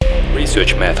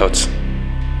research methods.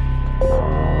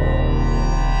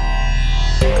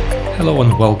 Hello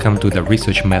and welcome to the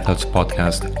Research Methods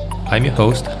podcast. I'm your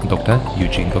host, Dr.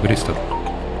 Eugene.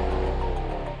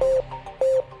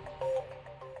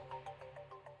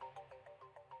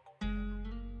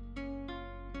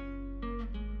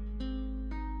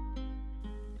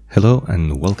 Hello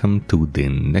and welcome to the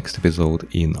next episode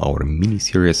in our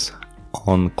mini-series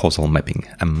on causal mapping,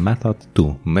 a method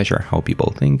to measure how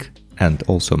people think and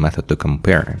also a method to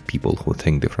compare people who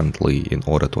think differently in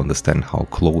order to understand how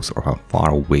close or how far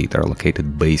away they're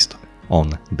located based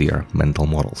on their mental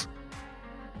models.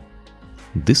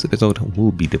 This episode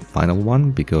will be the final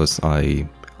one because I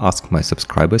asked my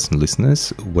subscribers and listeners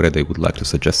whether they would like to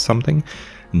suggest something.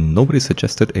 Nobody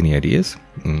suggested any ideas,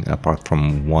 apart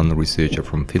from one researcher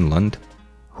from Finland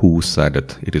who said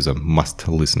that it is a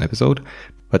must-listen episode.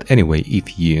 But anyway,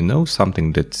 if you know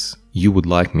something that you would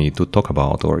like me to talk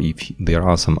about, or if there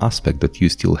are some aspects that you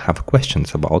still have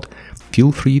questions about,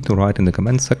 feel free to write in the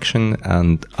comment section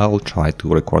and I'll try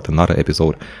to record another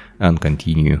episode and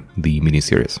continue the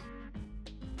mini-series.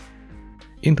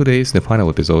 In today's, the final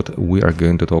episode, we are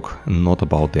going to talk not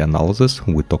about the analysis,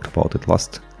 we talked about it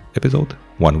last episode,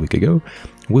 1 week ago.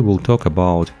 We will talk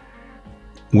about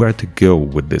where to go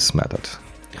with this method.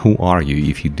 Who are you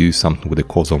if you do something with the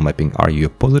causal mapping? Are you a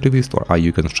positivist or are you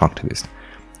a constructivist?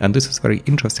 And this is a very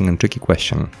interesting and tricky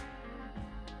question.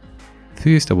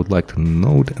 First, I would like to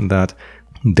note that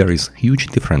there is huge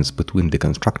difference between the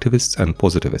constructivists and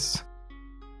positivists.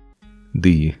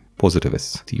 The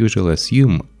positivists usually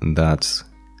assume that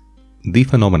the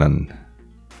phenomenon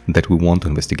that we want to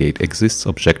investigate exists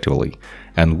objectively,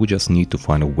 and we just need to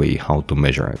find a way how to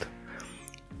measure it.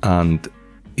 And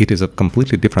it is a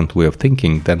completely different way of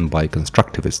thinking than by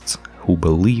constructivists, who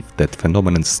believe that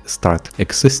phenomena start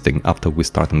existing after we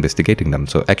start investigating them.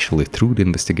 So actually, through the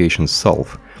investigation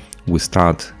itself, we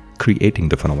start creating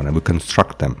the phenomena, we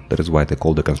construct them. That is why they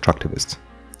call the constructivists.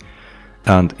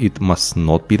 And it must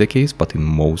not be the case, but in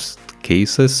most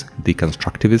cases, the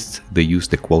constructivists, they use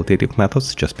the qualitative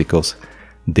methods just because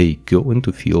they go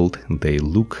into field, they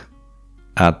look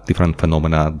at different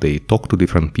phenomena, they talk to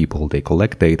different people, they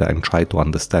collect data and try to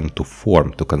understand, to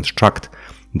form, to construct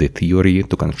the theory,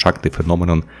 to construct the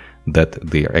phenomenon that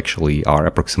they actually are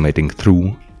approximating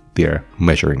through their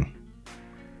measuring.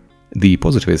 The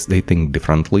positivists, they think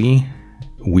differently.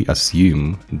 We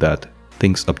assume that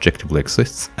things objectively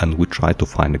exist and we try to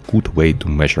find a good way to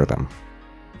measure them.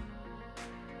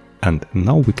 And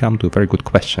now we come to a very good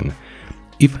question.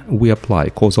 If we apply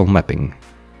causal mapping,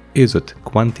 is it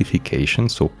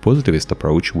quantification, so positivist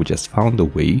approach, we just found a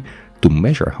way to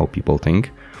measure how people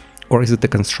think, or is it a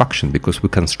construction because we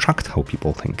construct how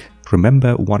people think?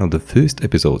 Remember one of the first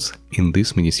episodes in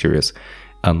this mini-series,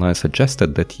 and I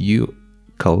suggested that you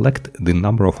collect the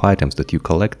number of items, that you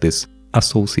collect these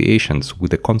associations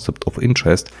with the concept of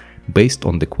interest based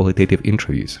on the qualitative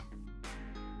interviews.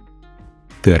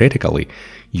 Theoretically,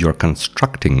 you're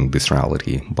constructing this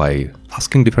reality by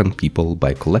asking different people,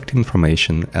 by collecting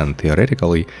information, and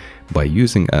theoretically, by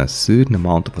using a certain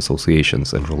amount of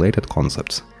associations and related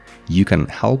concepts. You can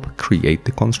help create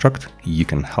the construct, you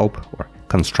can help or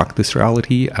construct this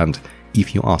reality, and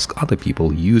if you ask other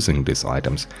people using these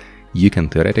items, you can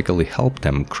theoretically help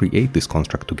them create this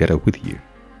construct together with you.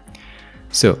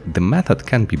 So the method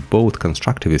can be both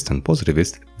constructivist and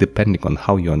positivist, depending on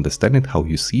how you understand it, how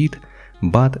you see it.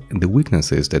 But the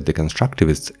weakness is that the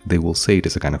constructivists, they will say it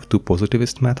is a kind of too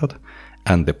positivist method,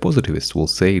 and the positivists will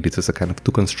say this is a kind of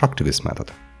too constructivist method.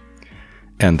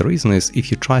 And the reason is, if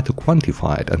you try to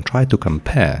quantify it and try to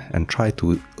compare and try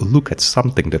to look at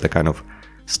something that kind of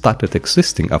started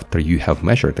existing after you have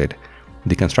measured it,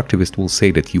 the constructivist will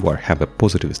say that you have a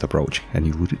positivist approach and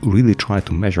you would really try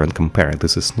to measure and compare.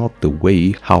 This is not the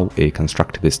way how a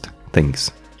constructivist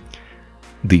thinks.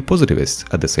 The positivists,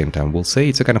 at the same time, will say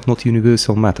it's a kind of not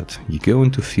universal method. You go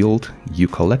into field, you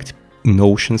collect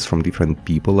notions from different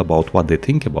people about what they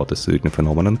think about a certain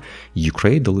phenomenon, you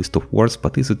create the list of words,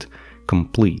 but is it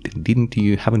complete?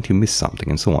 Haven't you missed something?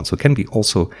 And so on. So it can be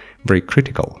also very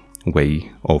critical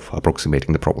way of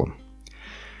approximating the problem.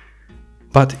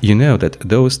 But you know that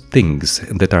those things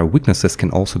that are weaknesses can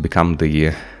also become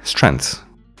the strengths.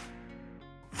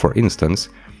 For instance,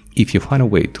 if you find a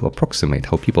way to approximate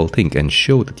how people think and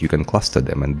show that you can cluster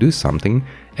them and do something,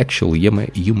 actually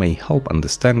you may help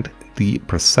understand the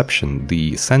perception,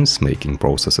 the sense-making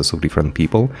processes of different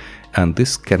people, and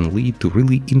this can lead to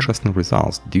really interesting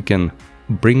results that you can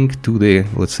bring to the,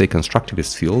 let's say,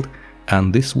 constructivist field,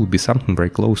 and this would be something very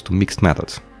close to mixed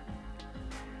methods.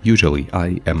 Usually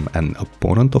I am an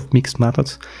opponent of mixed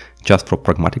methods, just for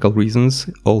pragmatical reasons,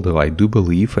 although I do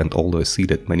believe, and although I see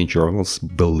that many journals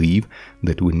believe,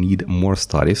 that we need more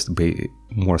studies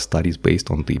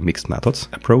based on the mixed methods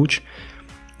approach.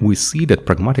 We see that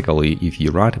pragmatically, if you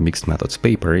write a mixed methods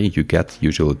paper, you get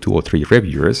usually 2 or 3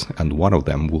 reviewers, and one of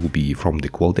them will be from the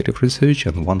qualitative research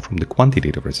and one from the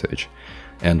quantitative research.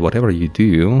 And whatever you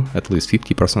do, at least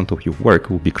 50% of your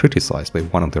work will be criticized by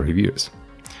one of the reviewers.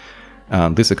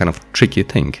 And this is a kind of tricky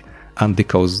thing, and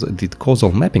because the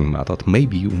causal mapping method may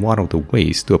be one of the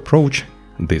ways to approach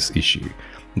this issue,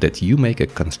 that you make a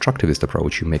constructivist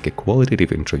approach, you make a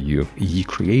qualitative interview, you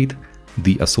create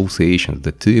the associations,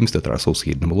 the terms that are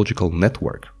associated, the logical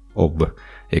network of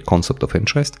a concept of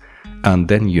interest, and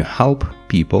then you help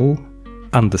people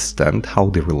understand how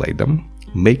they relate them,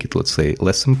 make it, let's say,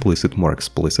 less implicit, more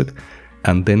explicit,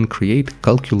 and then create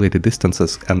calculated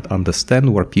distances and understand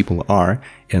where people are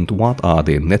and what are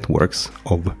the networks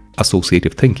of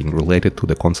associative thinking related to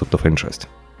the concept of interest.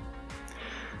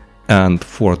 And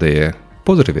for the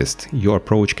positivist, your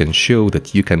approach can show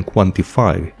that you can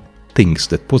quantify things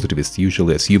that positivists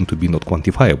usually assume to be not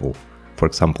quantifiable. For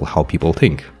example, how people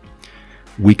think.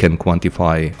 We can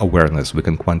quantify awareness, we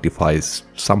can quantify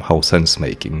somehow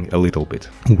sense-making a little bit.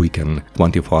 We can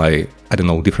quantify,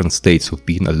 different states of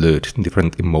being alert,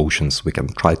 different emotions. We can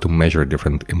try to measure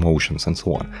different emotions and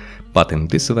so on. But in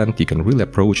this event, you can really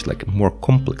approach like more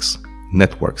complex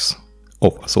networks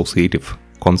of associative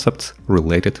concepts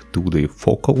related to the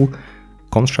focal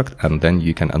construct, and then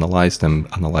you can analyze them,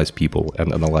 analyze people,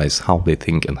 and analyze how they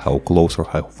think and how close or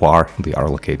how far they are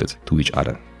located to each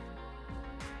other.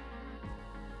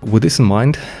 With this in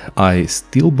mind, I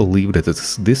still believe that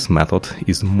this method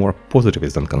is more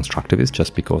positivist than constructivist,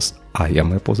 just because I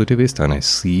am a positivist and I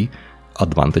see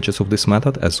advantages of this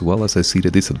method as well as I see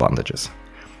the disadvantages.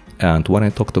 And when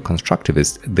I talk to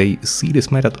constructivists, they see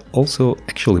this method also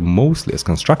actually mostly as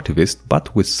constructivist,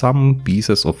 but with some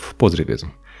pieces of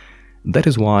positivism. That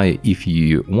is why if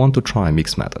you want to try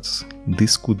mixed methods,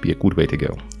 this could be a good way to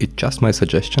go. It's just my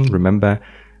suggestion. Remember,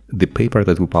 the paper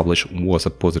that we published was a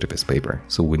positivist paper,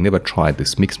 so we never tried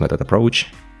this mixed method approach,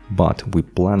 but we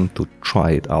plan to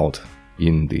try it out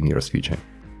in the nearest future.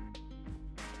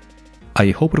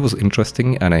 I hope it was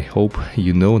interesting, and I hope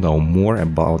you know now more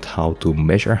about how to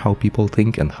measure how people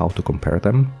think and how to compare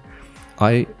them.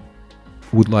 I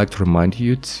would like to remind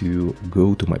you to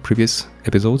go to my previous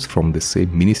episodes from the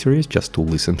same mini-series just to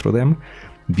listen through them.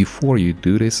 Before you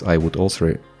do this, I would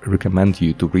also recommend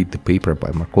you to read the paper by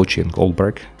Marcocci and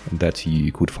Goldberg that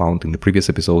you could find in the previous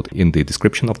episode in the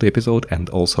description of the episode, and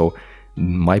also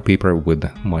my paper with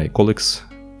my colleagues,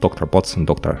 Dr. Botz and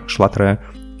Dr. Schlatter.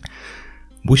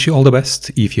 Wish you all the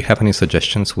best. If you have any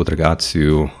suggestions with regard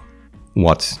to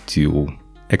what to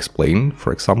explain,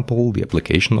 for example, the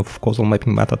application of causal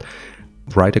mapping method,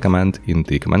 write a comment in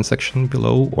the comment section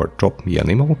below or drop me an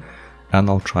email, and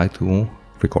I'll try to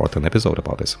record an episode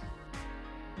about this.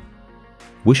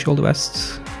 Wish you all the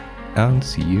best, and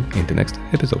see you in the next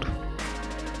episode.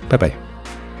 Bye bye.